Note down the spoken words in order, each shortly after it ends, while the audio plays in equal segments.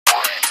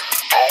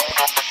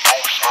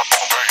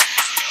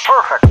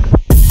perfect.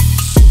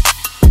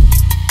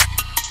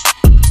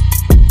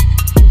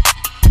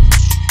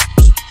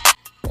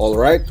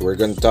 Alright, we're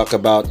going to talk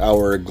about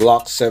our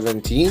Glock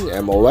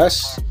 17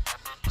 MOS.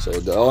 So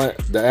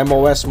the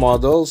MOS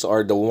models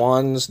are the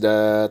ones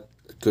that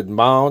could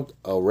mount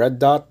a red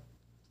dot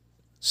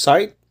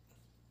sight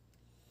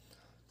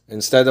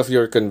instead of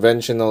your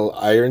conventional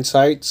iron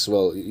sights.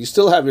 Well, you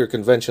still have your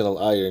conventional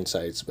iron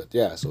sights, but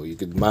yeah, so you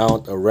could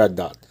mount a red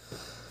dot.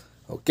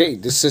 Okay,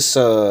 this is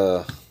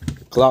a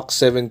Glock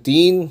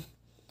 17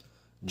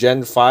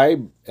 Gen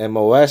 5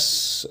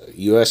 MOS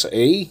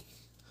USA.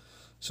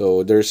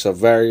 So there's a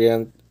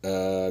variant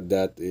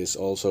that is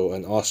also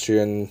an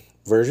Austrian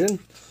version.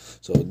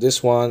 So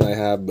this one I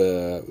have,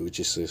 which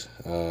is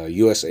a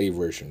USA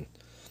version.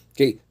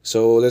 Okay,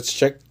 so let's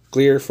check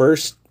clear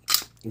first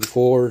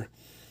before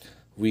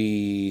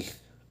we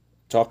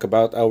talk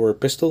about our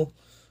pistol.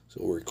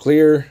 So we're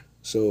clear.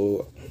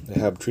 So I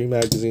have 3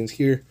 magazines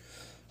here.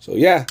 So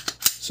yeah,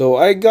 so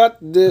I got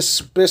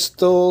this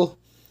pistol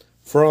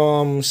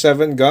from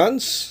 7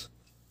 Guns.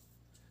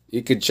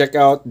 You could check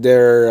out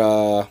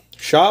their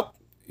shop.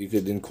 You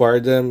could inquire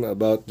them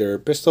about their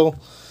pistol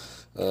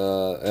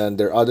and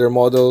their other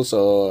models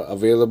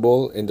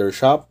available in their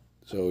shop.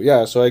 So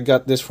yeah, so I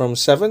got this from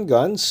 7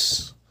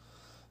 Guns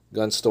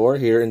gun store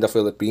here in the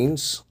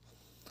Philippines.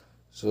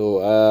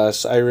 So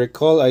as I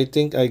recall, I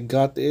think I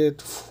got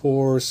it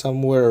for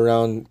somewhere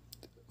around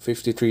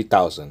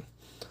 53,000.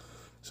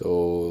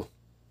 So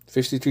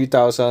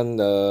 53,000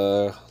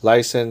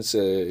 license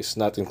is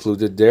not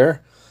included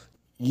there.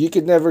 You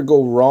could never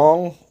go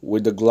wrong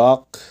with the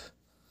Glock.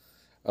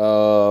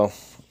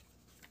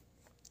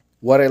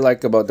 What I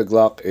like about the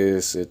Glock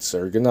is its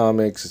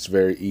ergonomics. It's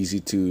very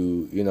easy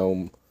to,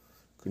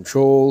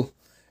 control.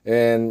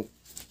 And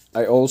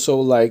I also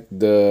like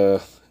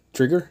the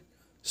trigger,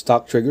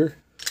 stock trigger.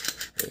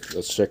 Okay,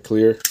 let's check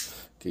clear.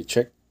 Okay,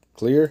 check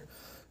clear.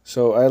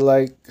 So I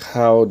like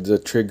how the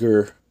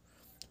trigger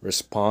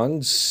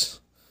responds.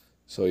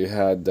 So you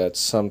had that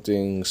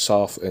something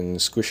soft and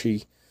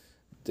squishy.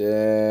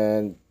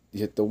 Then you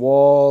hit the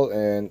wall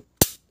and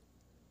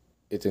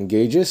it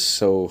engages.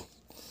 So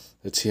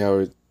let's see how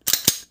it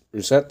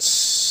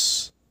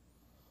resets.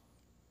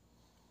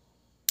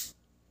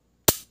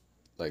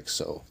 Like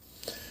so.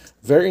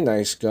 Very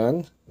nice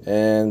gun.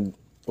 And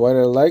what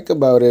I like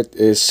about it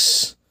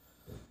is,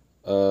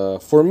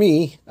 for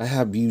me, I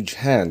have huge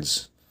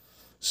hands.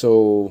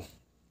 So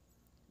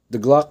the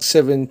Glock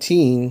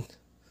 17,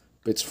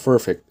 it's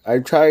perfect. I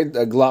tried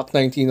a Glock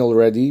 19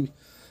 already.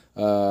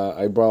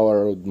 I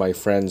borrowed my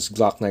friend's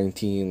Glock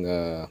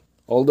 19.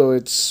 Although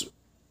it's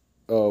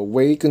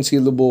way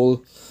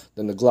concealable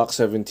than the Glock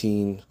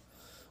 17,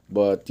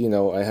 but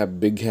I have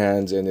big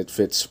hands and it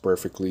fits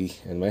perfectly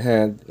in my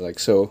hand like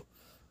so.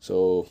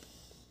 So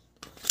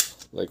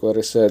like what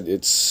I said,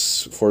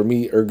 it's for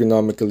me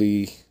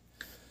ergonomically,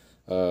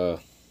 I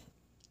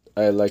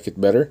like it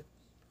better.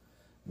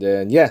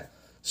 Then yeah,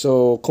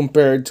 so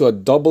compared to a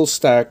double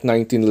stack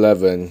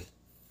 1911,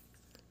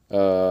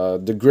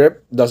 the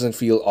grip doesn't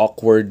feel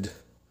awkward.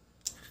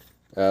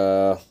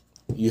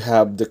 You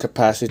have the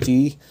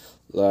capacity,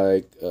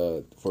 like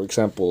for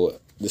example,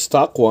 the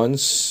stock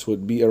ones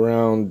would be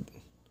around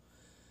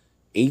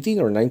 18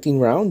 or 19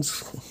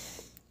 rounds,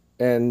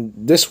 and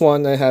this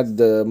one I had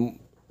the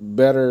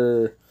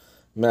better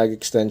mag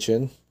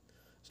extension,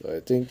 so I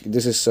think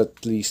this is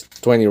at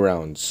least 20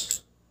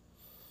 rounds.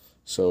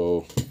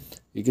 So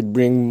you could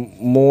bring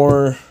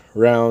more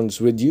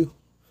rounds with you,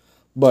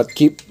 but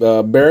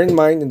bear in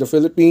mind, in the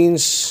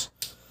Philippines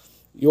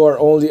you are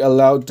only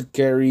allowed to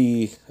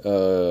carry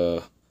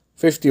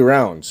 50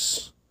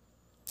 rounds.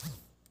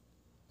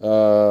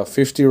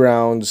 50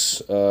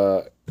 rounds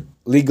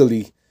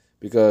legally,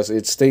 because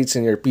it states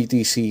in your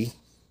PTC,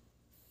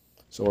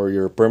 so, or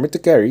your permit to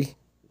carry,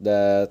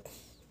 that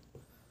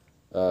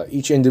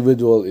each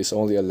individual is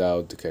only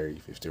allowed to carry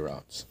 50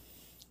 rounds.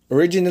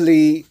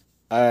 Originally,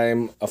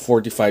 I'm a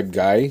 45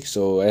 guy,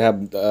 so I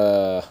have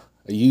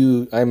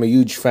I'm a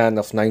huge fan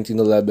of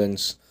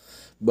 1911s,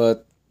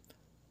 but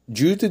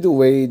due to the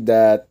way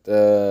that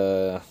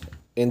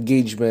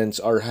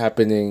engagements are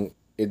happening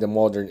in the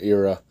modern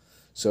era,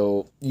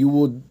 so you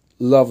would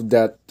love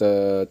that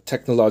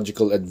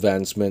technological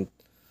advancement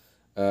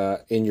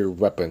in your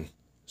weapon.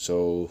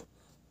 So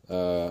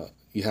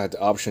you had the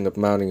option of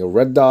mounting a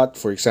red dot.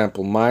 For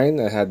example, mine,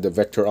 I had the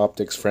Vector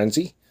Optics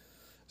Frenzy.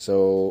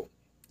 So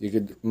you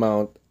could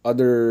mount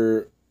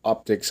other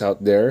optics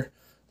out there,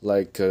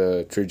 like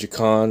a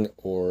Trigicon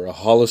or a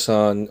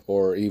Holosun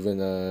or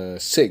even a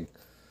SIG.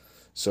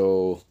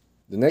 So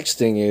the next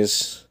thing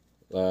is,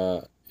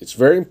 it's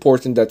very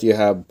important that you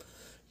have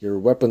your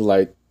weapon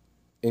light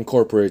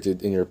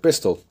incorporated in your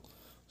pistol.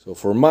 So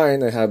for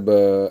mine, I have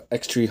a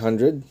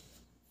X300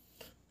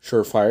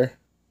 Surefire.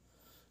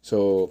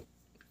 So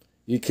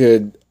you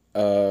could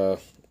go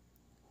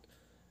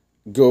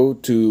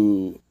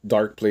to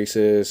dark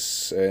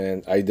places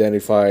and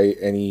identify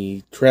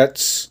any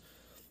threats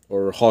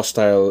or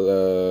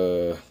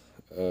hostile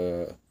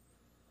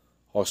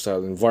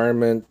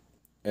environment,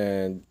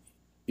 and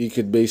you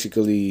could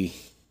basically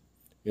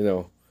you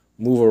know,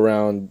 move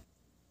around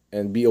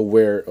and be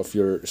aware of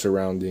your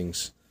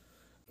surroundings.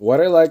 What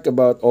I like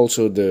about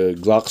also the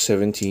Glock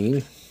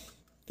 17,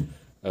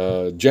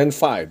 Gen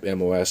 5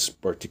 MOS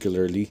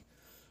particularly,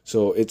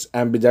 so it's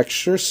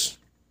ambidextrous.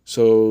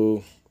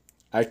 So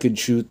I could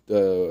shoot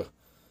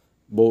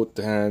both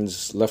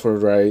hands, left or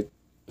right.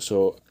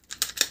 So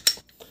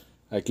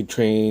I could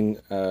train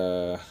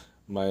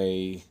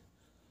my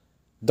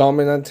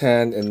dominant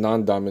hand and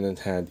non-dominant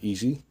hand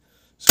easy.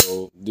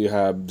 So you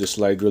have the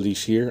slide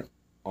release here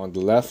on the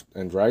left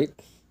and right,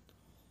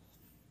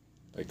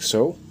 like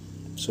so.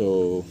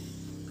 So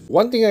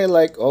one thing I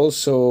like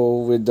also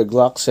with the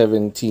Glock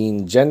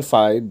 17 Gen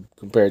 5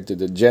 compared to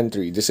the Gen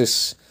 3, this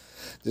is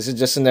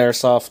just an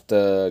airsoft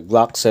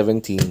Glock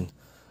 17,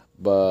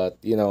 but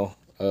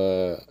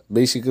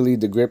basically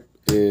the grip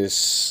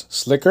is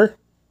slicker,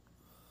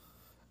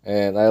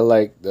 and I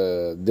like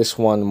this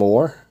one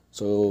more.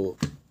 So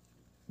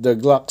the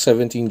Glock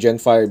 17 Gen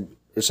 5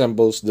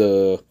 resembles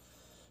the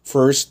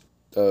first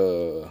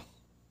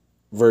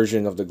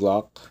version of the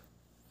Glock,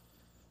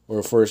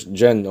 or first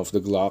gen of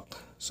the Glock.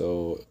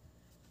 So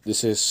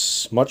this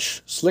is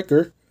much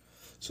slicker.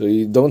 So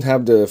you don't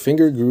have the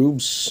finger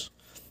grooves,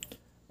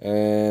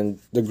 and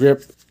the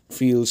grip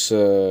feels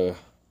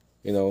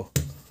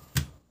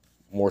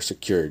more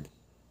secured.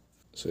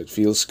 So it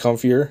feels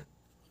comfier.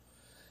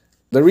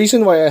 The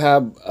reason why I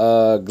have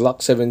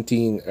Glock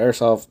 17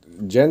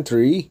 Airsoft Gen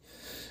 3,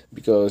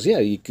 because yeah,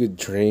 you could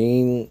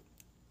train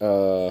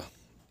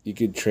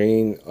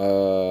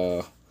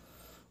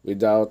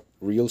without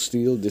real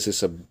steel. This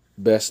is a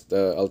best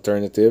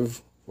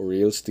alternative for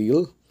real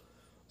steel.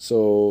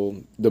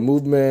 So the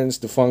movements,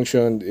 the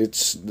function,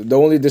 it's the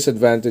only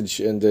disadvantage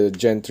in the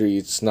Gen 3,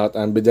 it's not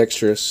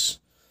ambidextrous,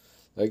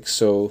 like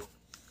so.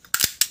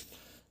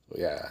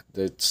 Yeah,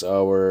 that's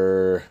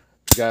our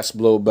gas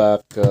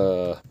blowback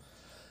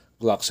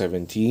Glock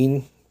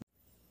 17.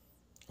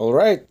 All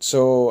right,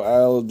 so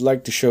I'd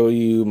like to show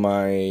you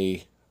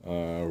my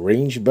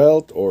range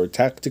belt or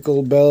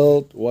tactical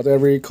belt,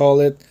 whatever you call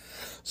it.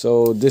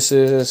 So this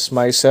is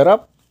my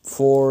setup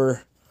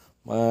for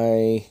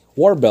my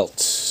war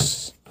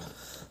belts.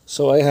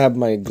 So I have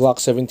my Glock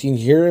 17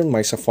 here in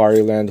my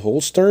Safariland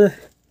holster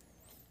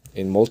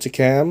in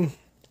multicam,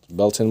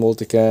 belt and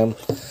multicam.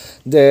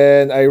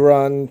 Then I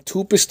run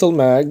 2 pistol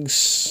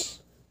mags.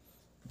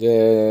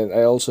 Then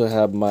I also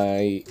have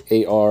my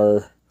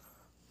AR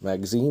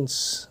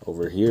magazines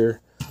over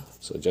here,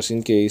 so just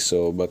in case.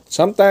 So but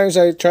sometimes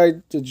I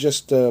try to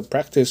just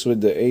practice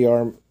with the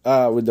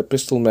with the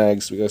pistol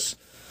mags, because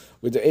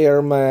with the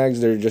AR mags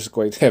they're just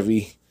quite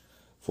heavy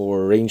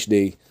for range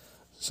day.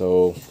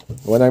 So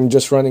when I'm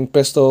just running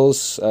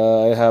pistols,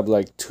 I have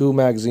like 2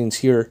 magazines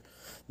here.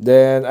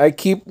 Then I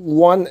keep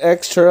 1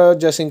 extra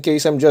just in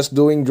case I'm just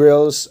doing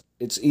drills.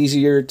 It's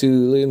easier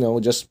to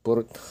just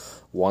put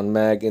 1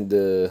 mag in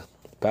the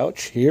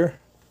pouch here.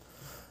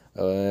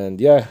 And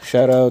yeah,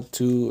 shout out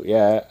to,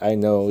 yeah, I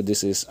know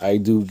this is I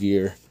do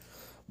gear,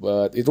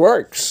 but it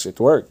works. It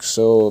works.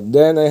 So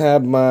then I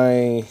have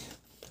my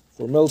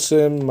for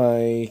Milsim,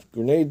 my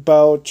grenade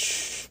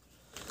pouch,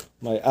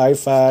 my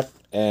IFAK,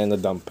 and a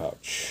dump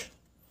pouch.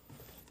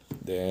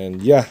 Then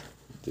yeah,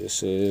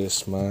 this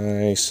is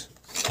my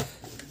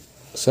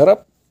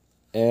setup,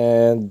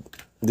 and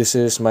this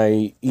is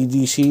my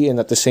EDC, and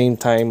at the same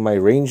time my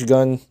range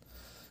gun.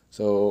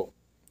 So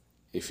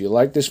if you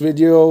like this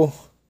video,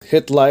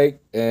 hit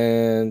like,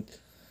 and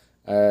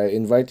I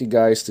invite you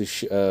guys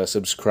to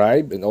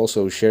subscribe and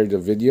also share the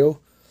video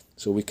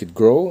so we could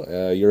grow.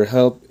 Your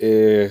help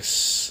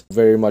is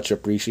very much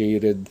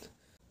appreciated.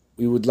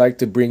 We would like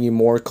to bring you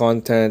more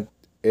content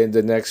in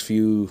the next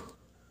few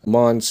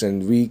months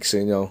and weeks,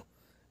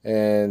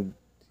 and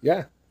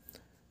yeah,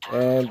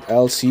 and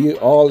I'll see you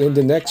all in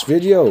the next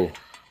video.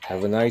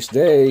 Have a nice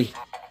day.